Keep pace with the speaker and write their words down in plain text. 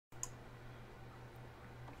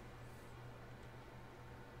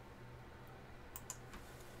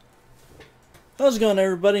How's it going,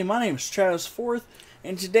 everybody? My name is Travis Forth,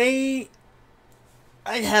 and today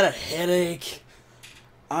I had a headache.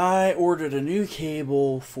 I ordered a new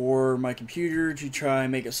cable for my computer to try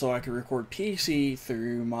and make it so I could record PC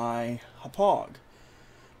through my Hauppauge,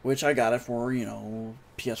 which I got it for,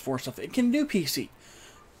 PS4 stuff. It can do PC,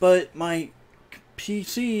 but my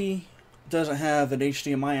PC doesn't have an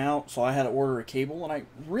HDMI out, so I had to order a cable, and I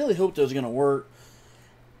really hoped it was going to work,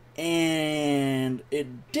 and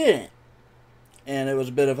it didn't. And it was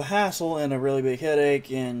a bit of a hassle and a really big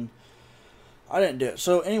headache, and I didn't do it.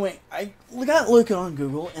 So anyway, I got looking on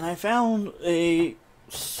Google, and I found a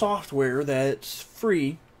software that's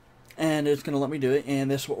free, and it's going to let me do it, and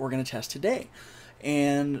this is what we're going to test today.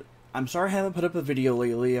 And I'm sorry I haven't put up a video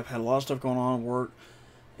lately. I've had a lot of stuff going on at work,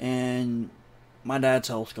 and my dad's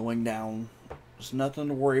health's going down. There's nothing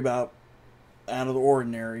to worry about out of the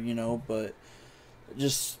ordinary, but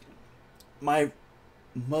just my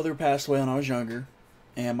mother passed away when I was younger,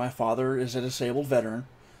 and my father is a disabled veteran,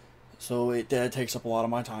 so it takes up a lot of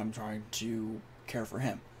my time trying to care for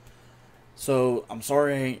him. So I'm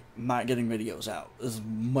sorry I'm not getting videos out as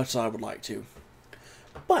much as I would like to.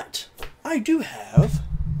 But I do have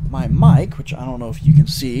my mic, which I don't know if you can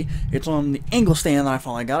see. It's on the angle stand that I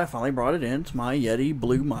finally got. I finally brought it in. It's my Yeti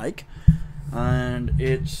Blue mic, and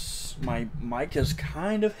my mic is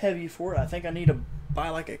kind of heavy for it. I think I need to buy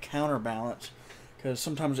like a counterbalance, because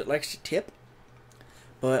sometimes it likes to tip.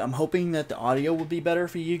 But I'm hoping that the audio will be better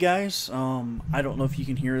for you guys. I don't know if you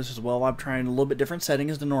can hear this as well. I'm trying a little bit different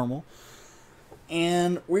settings than normal.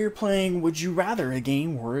 And we're playing Would You Rather, a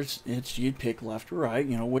game where it's you'd pick left or right.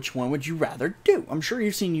 Which one would you rather do? I'm sure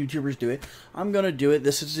you've seen YouTubers do it. I'm going to do it.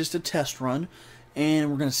 This is just a test run,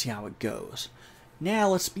 and we're going to see how it goes. Now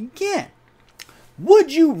let's begin.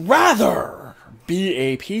 Would you rather be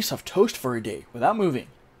a piece of toast for a day without moving?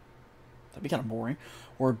 That'd be kind of boring.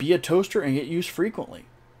 Or be a toaster and get used frequently.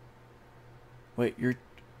 Wait, your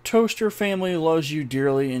toaster family loves you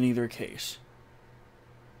dearly in either case.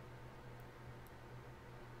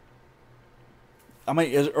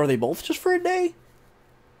 Are they both just for a day?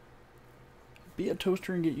 Be a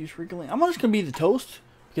toaster and get used frequently. I'm just going to be the toast,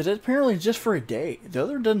 because it apparently is just for a day. The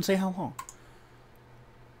other doesn't say how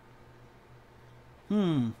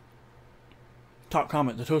long. Top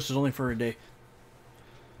comment, the toast is only for a day.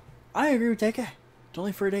 I agree with that guy. It's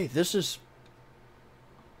only for a day.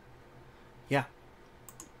 Yeah.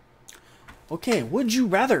 Okay, would you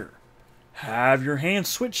rather have your hands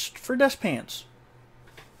switched for desk pants?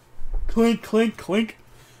 Clink, clink, clink.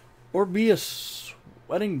 Or be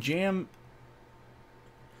sweating jam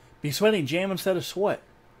instead of sweat?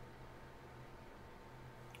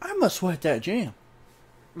 I must sweat that jam.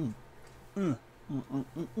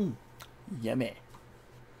 Yummy.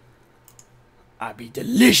 I'd be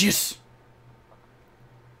delicious.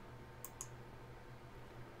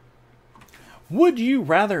 Would you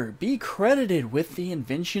rather be credited with the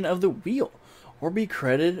invention of the wheel, or be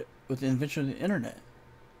credited with the invention of the internet?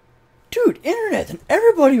 Dude, internet, then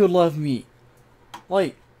everybody would love me.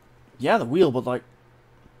 Yeah, the wheel, but like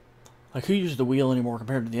who uses the wheel anymore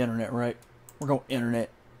compared to the internet, right? We're going internet.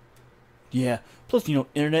 Yeah. Plus,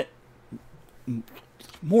 internet,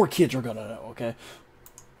 more kids are gonna know, okay?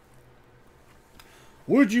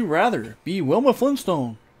 Would you rather be Wilma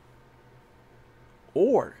Flintstone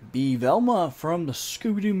or be Velma from the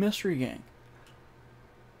Scooby-Doo Mystery Gang?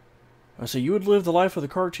 So you would live the life of the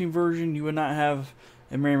cartoon version. You would not have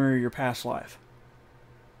a memory of your past life.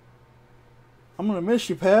 I'm gonna miss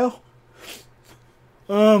you, pal.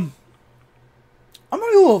 I'm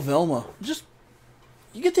gonna go with Velma.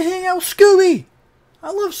 You get to hang out with Scooby.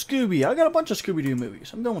 I love Scooby. I got a bunch of Scooby-Doo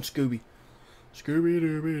movies. I'm going with Scooby.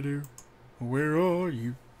 Scooby-Dooby-Doo, where are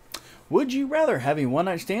you? Would you rather have a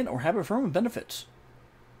one-night stand or have a firm of benefits?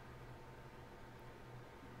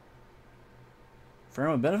 Firm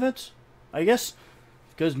of benefits? I guess,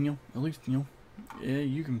 because, at least, you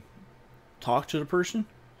can talk to the person,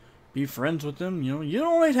 be friends with them, you don't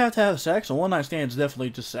always have to have sex. A one-night stand is definitely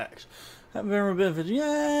just sex. Have firm of benefits,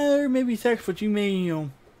 yeah, there may be sex, but you may,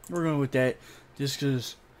 we're going with that, just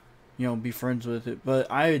because, be friends with it. But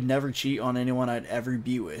I would never cheat on anyone I'd ever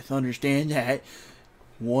be with. Understand that.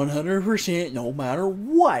 100%, no matter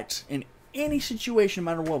what, in any situation, no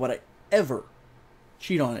matter what, would I ever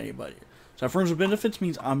cheat on anybody. So friends with benefits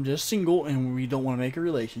means I'm just single and we don't want to make a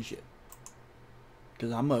relationship,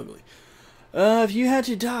 because I'm ugly. If you had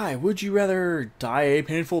to die, would you rather die a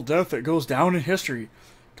painful death that goes down in history?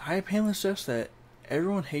 Die a painless death that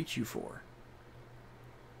everyone hates you for.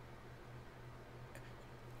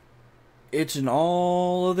 It's in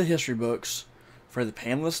all of the history books for the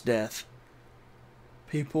painless death.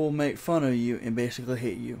 People make fun of you and basically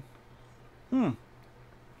hate you. Hmm.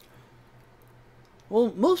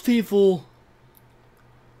 Well, most people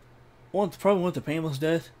probably want the painless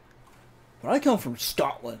death, but I come from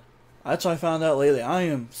Scotland. That's what I found out lately. I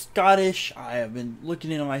am Scottish. I have been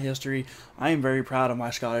looking into my history. I am very proud of my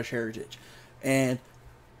Scottish heritage. And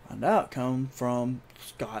I found out come from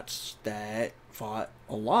Scots that fought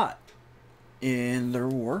a lot in their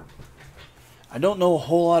war. I don't know a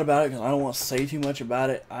whole lot about it because I don't want to say too much about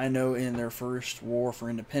it. I know in their first war for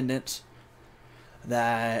independence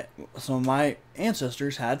that some of my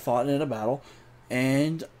ancestors had fought in a battle,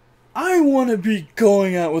 and I want to be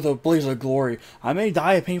going out with a blaze of glory. I may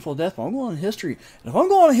die a painful death, but I'm going to history. And if I'm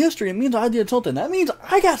going to history, it means I did something. That means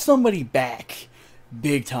I got somebody back.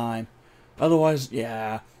 Big time. Otherwise,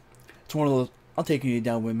 yeah. It's one of those, I'll take you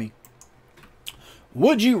down with me.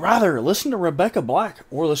 Would you rather listen to Rebecca Black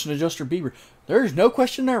or listen to Justin Bieber? There's no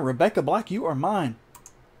question there. Rebecca Black, you are mine.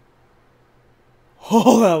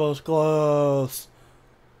 Oh, that was close.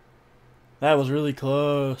 That was really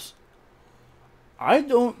close. I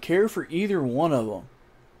don't care for either one of them.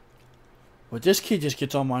 But this kid just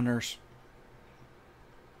gets on my nerves.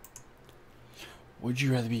 Would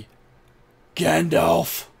you rather be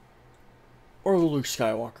Gandalf or Luke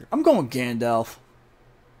Skywalker? I'm going Gandalf.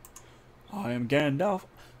 I am Gandalf.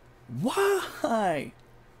 Why?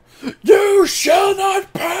 You shall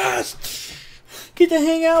not pass! Get to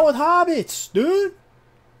hang out with hobbits, dude.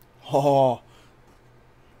 Oh.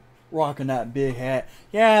 Rocking that big hat.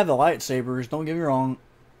 Yeah, the lightsabers, don't get me wrong.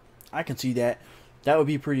 I can see that. That would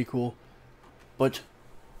be pretty cool. But,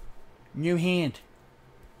 new hand.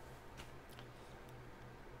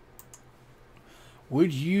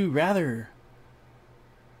 Would you rather...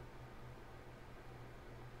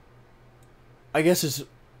 I guess it's...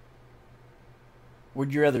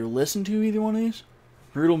 Would you rather listen to either one of these?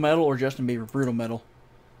 Brutal Metal or Justin Bieber? Brutal Metal.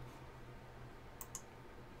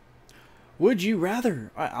 Would you rather...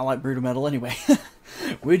 I like Brutal Metal anyway.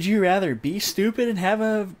 Would you rather be stupid and have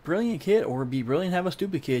a brilliant kid or be brilliant and have a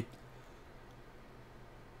stupid kid?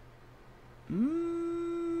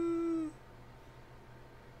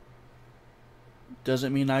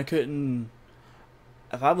 Doesn't mean I couldn't...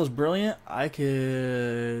 If I was brilliant, I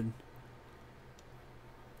could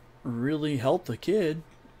really help the kid.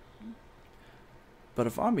 But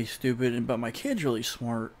if I'm be stupid, but my kid's really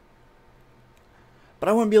smart, but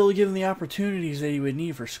I wouldn't be able to give him the opportunities that he would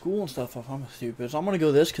need for school and stuff if I'm stupid. So I'm going to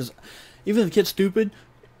go this because even if the kid's stupid,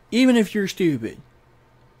 even if you're stupid,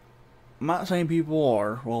 I'm not saying people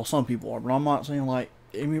are. Well, some people are, but I'm not saying like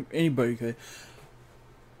anybody could.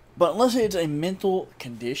 But unless it's a mental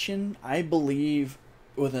condition, I believe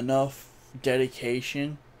with enough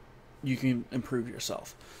dedication, you can improve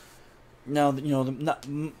yourself. Now, you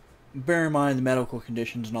know, bear in mind the medical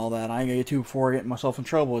conditions and all that. I ain't going to get too before I get myself in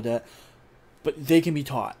trouble with that. But they can be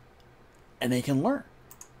taught. And they can learn.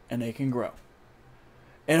 And they can grow.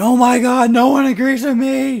 And oh my God, no one agrees with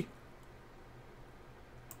me!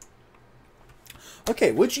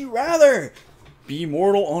 Okay, would you rather be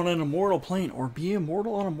immortal on an immortal plane or be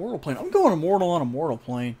immortal on a mortal plane? I'm going immortal on a mortal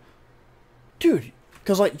plane. Dude,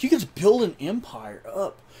 because like you can just build an empire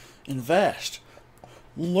up. Invest.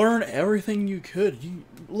 Learn everything you could. You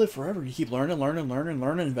live forever. You keep learning,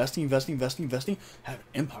 investing. Have an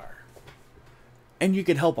empire. And you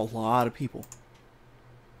can help a lot of people.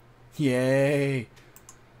 Yay.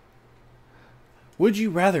 Would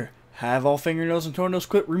you rather have all fingernails and toenails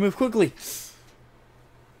removed quickly?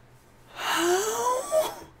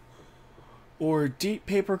 Or deep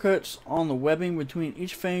paper cuts on the webbing between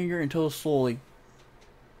each finger and toe slowly?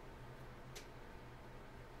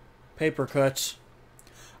 Paper cuts.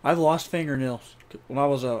 I've lost fingernails. When I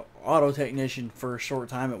was a auto technician for a short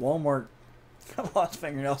time at Walmart, I lost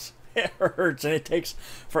fingernails. It hurts and it takes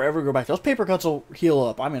forever to go back. Those paper cuts will heal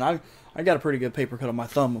up. I mean, I got a pretty good paper cut on my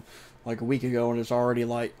thumb like a week ago, and it's already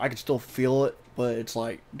like I can still feel it, but it's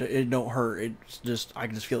like it don't hurt. It's just I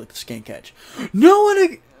can just feel like the skin catch. No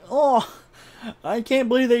one. Oh, I can't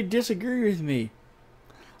believe they disagree with me.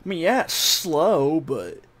 I mean, yeah, it's slow,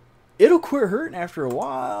 but it'll quit hurting after a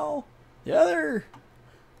while. The other,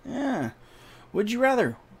 yeah. Would you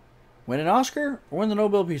rather win an Oscar or win the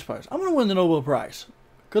Nobel Peace Prize? I'm gonna win the Nobel Prize.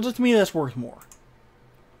 Because to me, that's worth more.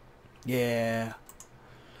 Yeah.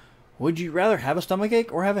 Would you rather have a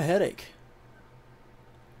stomachache or have a headache?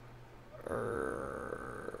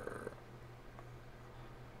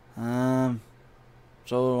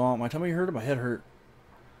 So my tummy hurt or my head hurt?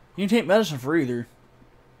 You can take medicine for either.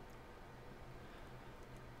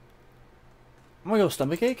 I'm going to go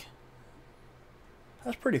stomachache.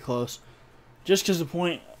 That's pretty close. Just because the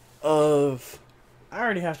point of... I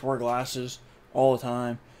already have to wear glasses all the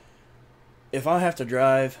time. If I have to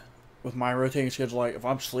drive, with my rotating schedule, like if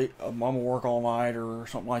I'm gonna work all night or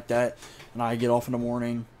something like that, and I get off in the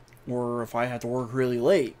morning, or if I have to work really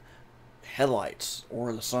late, headlights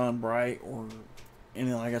or the sun bright or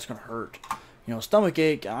anything like that's gonna hurt. You know, stomach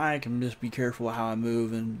ache, I can just be careful how I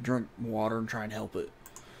move and drink water and try and help it.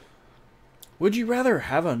 Would you rather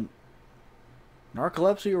have a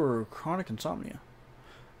narcolepsy or chronic insomnia?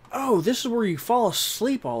 Oh, this is where you fall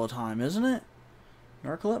asleep all the time, isn't it?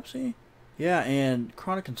 Narcolepsy? Yeah, and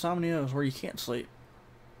chronic insomnia is where you can't sleep.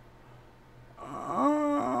 I'm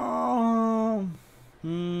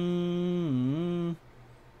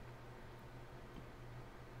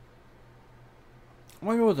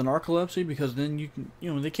gonna go with the narcolepsy because then you can,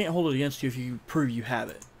 they can't hold it against you if you prove you have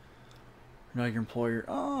it. You know, your employer.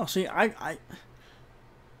 Oh, see,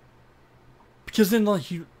 because then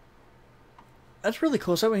that's really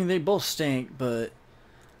close. I mean, they both stink, but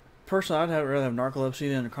personally, I'd rather have narcolepsy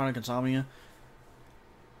than chronic insomnia.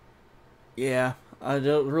 Yeah, I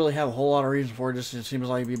don't really have a whole lot of reason for it. Just it seems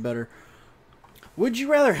like it'd be better. Would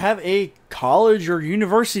you rather have a college or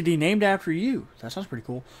university named after you? That sounds pretty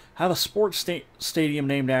cool. Have a sports stadium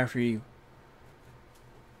named after you.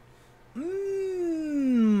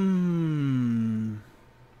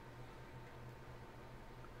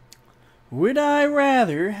 Would I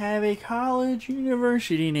rather have a college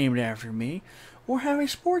university named after me or have a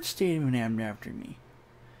sports stadium named after me?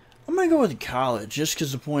 I'm going to go with college just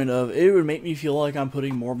because the point of it would make me feel like I'm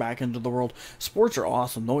putting more back into the world. Sports are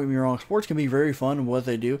awesome. Don't get me wrong. Sports can be very fun in what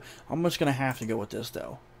they do. I'm just going to have to go with this,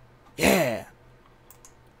 though. Yeah!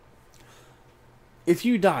 If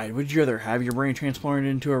you died, would you rather have your brain transplanted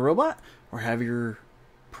into a robot or have your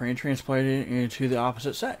brain transplanted into the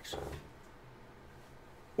opposite sex?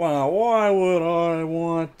 Well, why would I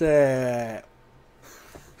want that?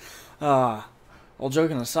 All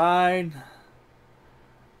joking aside,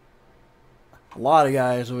 a lot of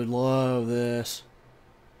guys would love this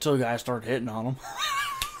until guys start hitting on them.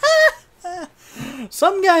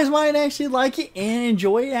 Some guys might actually like it and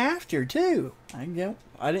enjoy it after, too. I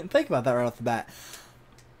didn't think about that right off the bat.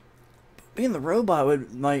 Being the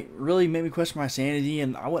robot might really make me question my sanity,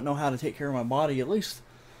 and I wouldn't know how to take care of my body. At least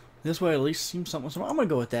this way, at least seems something. I'm gonna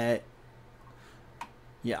go with that.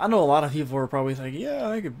 Yeah, I know a lot of people are probably thinking, yeah,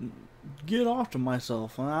 I could get off to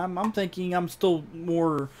myself. I'm thinking I'm still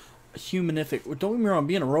more humanific. Don't get me wrong,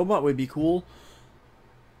 being a robot would be cool,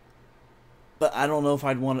 but I don't know if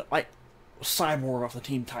I'd want to, like, Cyborg off the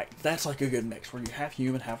Teen Titans. That's like a good mix where you half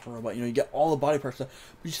human, half robot. You know, you get all the body parts, but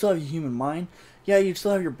you still have your human mind. Yeah, you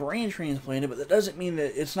still have your brain transplanted, but that doesn't mean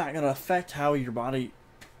that it's not going to affect how your body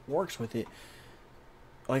works with it.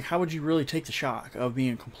 Like, how would you really take the shock of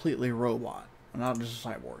being completely a robot, not just a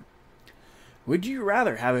cyborg? Would you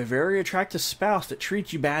rather have a very attractive spouse that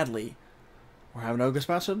treats you badly, or have an ugly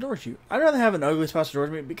spouse that adores you? I'd rather have an ugly spouse that adores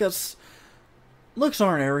me because looks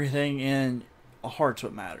aren't everything, and a heart's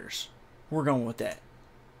what matters. We're going with that.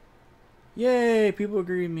 Yay, people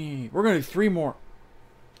agree with me. We're going to do 3 more.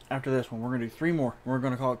 After this one, we're going to do 3 more. We're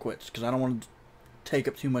going to call it quits because I don't want to take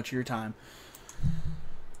up too much of your time.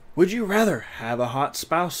 Would you rather have a hot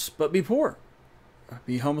spouse but be poor?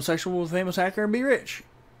 Be homosexual with a famous actor and be rich?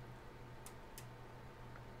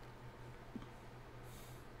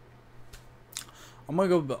 I'm going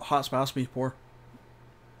to go hot spouse, be poor.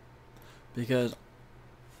 Because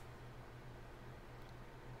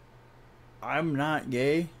I'm not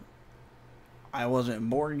gay. I wasn't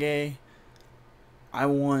born gay. I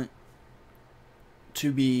want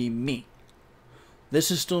to be me. This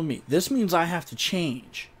is still me. This means I have to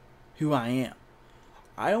change who I am.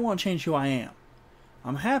 I don't want to change who I am.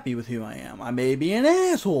 I'm happy with who I am. I may be an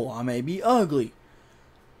asshole. I may be ugly.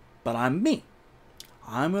 But I'm me.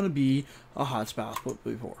 I'm going to be a hot spouse but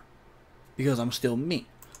be poor. Because I'm still me.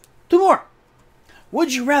 2 more.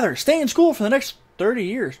 Would you rather stay in school for the next 30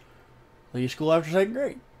 years? Leave school after 2nd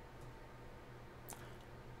grade?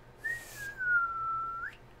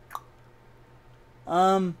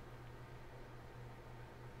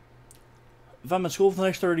 If I'm in school for the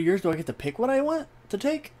next 30 years, do I get to pick what I want to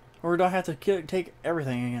take? Or do I have to take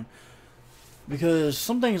everything again? Because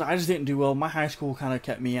some things I just didn't do well. My high school kind of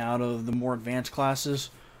kept me out of the more advanced classes.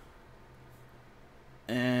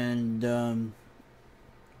 And,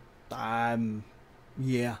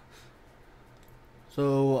 yeah.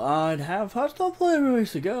 So, I'd have still plenty of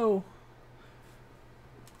ways to go.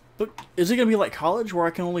 But is it going to be like college where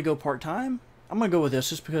I can only go part-time? I'm going to go with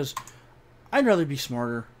this just because I'd rather be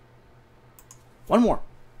smarter. 1 more.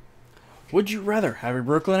 Would you rather have a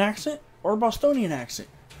Brooklyn accent or a Bostonian accent?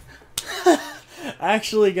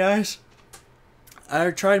 Actually, guys, I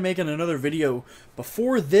tried making another video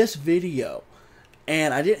before this video,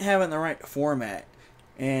 and I didn't have it in the right format.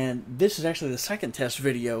 And this is actually the second test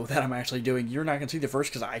video that I'm actually doing. You're not going to see the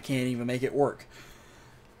first because I can't even make it work.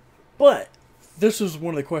 But this was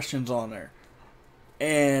one of the questions on there.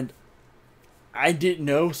 And I didn't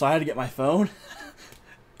know, so I had to get my phone.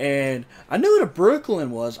 And I knew what a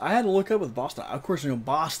Brooklyn was. I had to look up with Boston. Of course, I know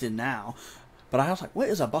Boston now. But I was like, what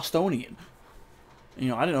is a Bostonian? You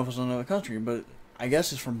know, I didn't know if it was another country, but I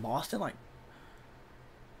guess it's from Boston. Like,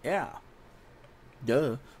 yeah.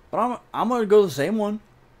 Duh. But I'm going to go the same one.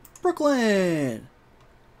 Brooklyn!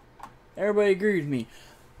 Everybody agreed with me.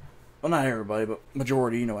 Well, not everybody, but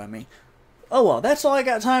majority, you know what I mean. Oh well, that's all I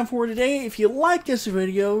got time for today. If you like this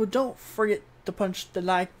video, don't forget to punch the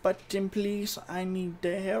like button, please. I need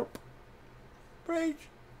the help. Praise.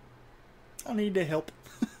 I need the help.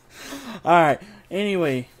 Alright,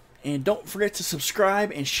 anyway, and don't forget to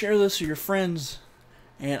subscribe and share this with your friends.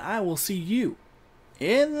 And I will see you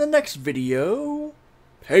in the next video.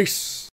 Peace.